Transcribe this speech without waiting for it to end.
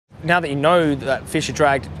now that you know that fish are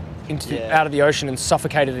dragged out of the ocean and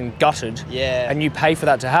suffocated and gutted, and you pay for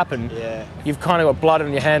that to happen, you've kind of got blood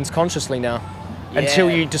on your hands consciously now, until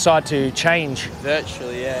you decide to change.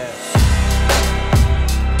 Virtually, yeah.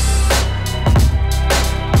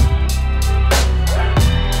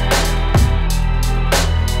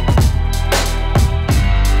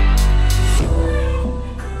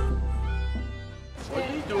 What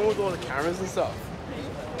are you doing with all the cameras and stuff?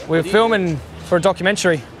 We're filming for a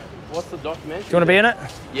documentary. What's the documentary? Do you want to be in it?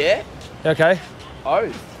 Yeah. Okay. Oh.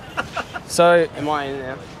 So. Am I in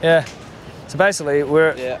now? Yeah. So basically,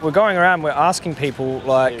 we're going around. We're asking people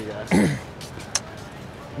like,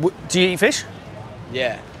 do you eat fish?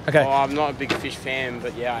 Yeah. Okay. Well, I'm not a big fish fan,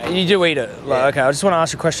 but yeah. You do eat it. Like, okay. I just want to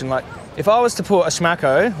ask you a question. Like, if I was to put a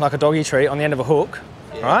smacko, like a doggy treat, on the end of a hook,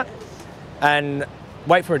 right, and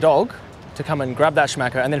wait for a dog to come and grab that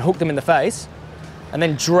smacko, and then hook them in the face, and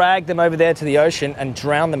then drag them over there to the ocean and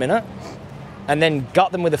drown them in it, and then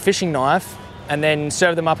gut them with a fishing knife, and then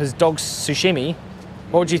serve them up as dog sashimi,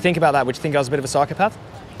 what would you think about that? Would you think I was a bit of a psychopath?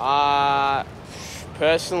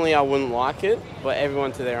 Personally, I wouldn't like it, but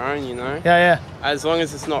everyone to their own, you know? Yeah. As long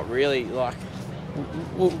as it's not really like...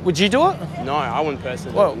 Would you do it? No, I wouldn't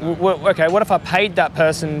personally. Well, okay, what if I paid that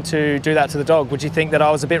person to do that to the dog? Would you think that I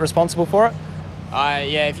was a bit responsible for it?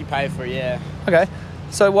 Yeah, if you pay for it, yeah. Okay.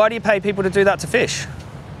 So why do you pay people to do that to fish?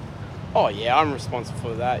 Oh yeah, I'm responsible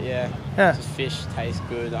for that. Yeah. Just fish tastes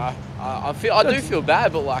good. I do feel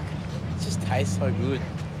bad, but like, it just tastes so good.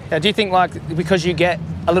 Yeah. Do you think like because you get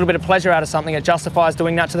a little bit of pleasure out of something, it justifies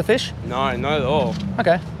doing that to the fish? No, not at all.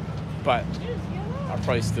 Okay. But I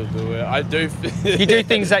probably still do it. I do. You do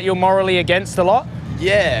things that you're morally against a lot?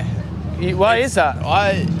 Yeah. Why is that?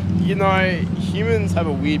 You know, humans have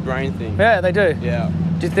a weird brain thing. Yeah, they do. Yeah.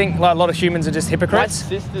 Do you think like a lot of humans are just hypocrites? My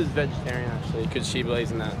sister's vegetarian actually, because she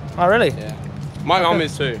believes in that. Oh, really? Yeah. My mum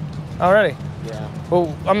is too. Oh, really? Yeah.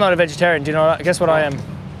 Well, I'm not a vegetarian. Do you know? Guess what I am?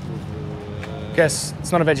 Guess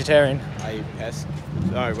it's not a vegetarian. I eat pesc.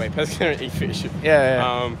 No, wait, pescatarian eat fish. Yeah.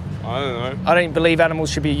 I don't know. I don't believe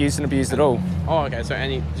animals should be used and abused at all. Oh, okay. So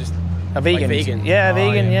just a vegan. Like vegan. Yeah,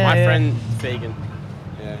 vegan. Yeah. My friend's vegan.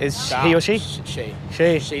 Yeah. Is he or she? She.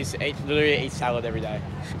 She literally eats salad every day.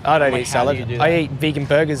 I don't eat salad. I eat vegan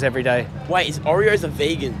burgers every day. Wait, is Oreos a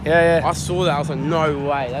vegan? Yeah. I saw that. I was like, no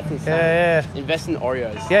way. That's insane. Yeah. Invest in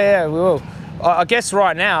Oreos. Yeah, we will. I guess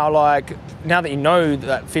right now, like now that you know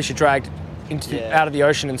that fish are dragged out of the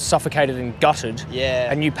ocean and suffocated and gutted,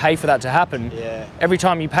 and you pay for that to happen. Every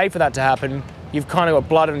time you pay for that to happen, you've kind of got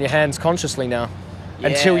blood on your hands consciously now,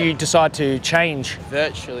 until you decide to change.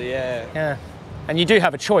 Virtually, yeah. Yeah. And you do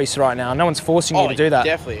have a choice right now. No one's forcing you to do that.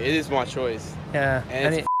 Definitely, it is my choice. Yeah.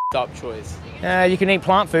 And it's a up choice. Yeah, you can eat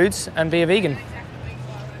plant foods and be a vegan.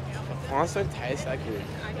 Plants don't taste that good.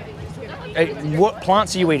 What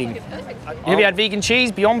plants are you eating? Have you had vegan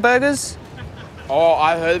cheese, Beyond Burgers? Oh,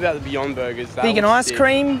 I heard about the Beyond Burgers. Vegan ice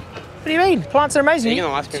cream? What do you mean? Plants are amazing.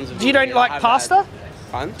 Vegan ice creams are Do you don't like pasta?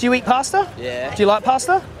 Fun? Do you eat pasta? Yeah. Do you like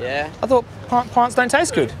pasta? Yeah. I thought plants don't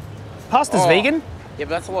taste good. Pasta's vegan. Yeah, but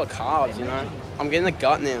that's a lot of carbs, you know? I'm getting the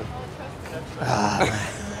gut now.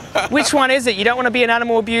 Which one is it? You don't want to be an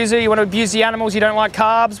animal abuser, you want to abuse the animals, you don't like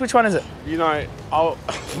carbs. Which one is it? You know,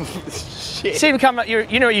 shit. See,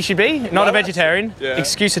 you know what you should be? Not a vegetarian. Yeah.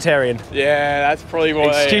 Excusitarian. Yeah, that's probably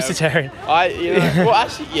what Excusitarian. Well,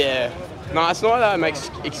 actually, yeah. No, it's not that I make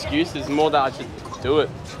excuses, more that I just do it.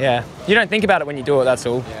 Yeah. You don't think about it when you do it, that's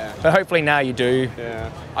all. Yeah. But hopefully now you do.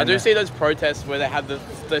 Yeah. I do see those protests where they have the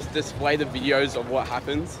display the videos of what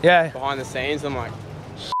happens behind the scenes. I'm like,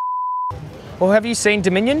 well, have you seen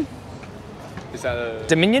Dominion? Is that a...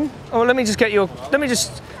 Dominion? Oh, let me just get you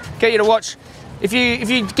to watch. If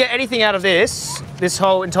you get anything out of this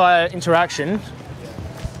whole entire interaction,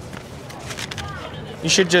 you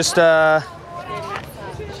should just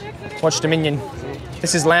watch Dominion.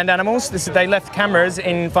 This is land animals. They left cameras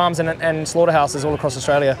in farms and slaughterhouses all across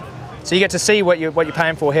Australia. So you get to see what you're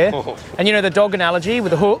paying for here. And you know the dog analogy with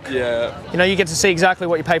the hook? Yeah. You know, you get to see exactly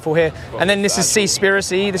what you pay for here. And then this is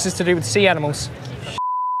Seaspiracy. This is to do with sea animals.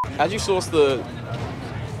 How'd you source the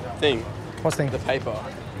thing? What thing? The paper.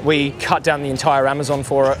 We cut down the entire Amazon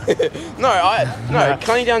for it. No,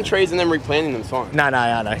 cutting down trees and then replanting them is fine.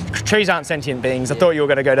 No. Trees aren't sentient beings. I thought you were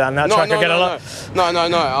going to go down that track. No.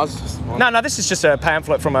 I was just... No, this is just a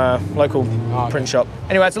pamphlet from a local print shop.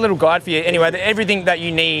 Anyway, it's a little guide for you. Anyway, everything that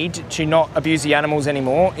you need to not abuse the animals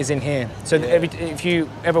anymore is in here. So if you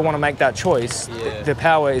ever want to make that choice, the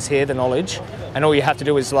power is here, the knowledge, and all you have to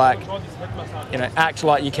do is act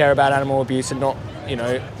like you care about animal abuse and not,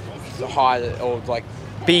 hide it or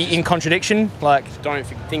be in contradiction. Like, don't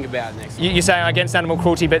think about it next time. You're saying against animal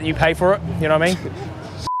cruelty, but you pay for it. You know what I mean?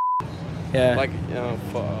 Yeah. Like, you know,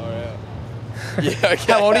 far out. Yeah,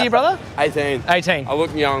 okay. How old are you, brother? 18. 18. I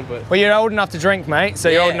look young, but... Well, you're old enough to drink, mate, so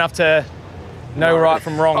you're old enough to know right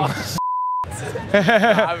from wrong.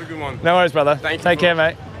 Have a good one. No worries, brother. Thank you. Take care,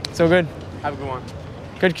 mate. It's all good. Have a good one.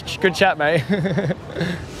 Good chat, mate.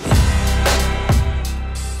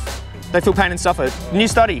 They feel pain and suffer. New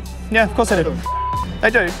study. Yeah, of course they do. They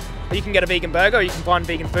do. You can get a vegan burger, or you can find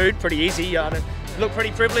vegan food pretty easy. You look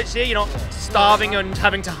pretty privileged here. You're not starving and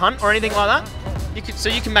having to hunt or anything like that. So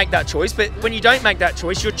you can make that choice, but when you don't make that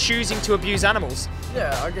choice, you're choosing to abuse animals.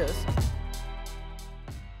 Yeah, I guess.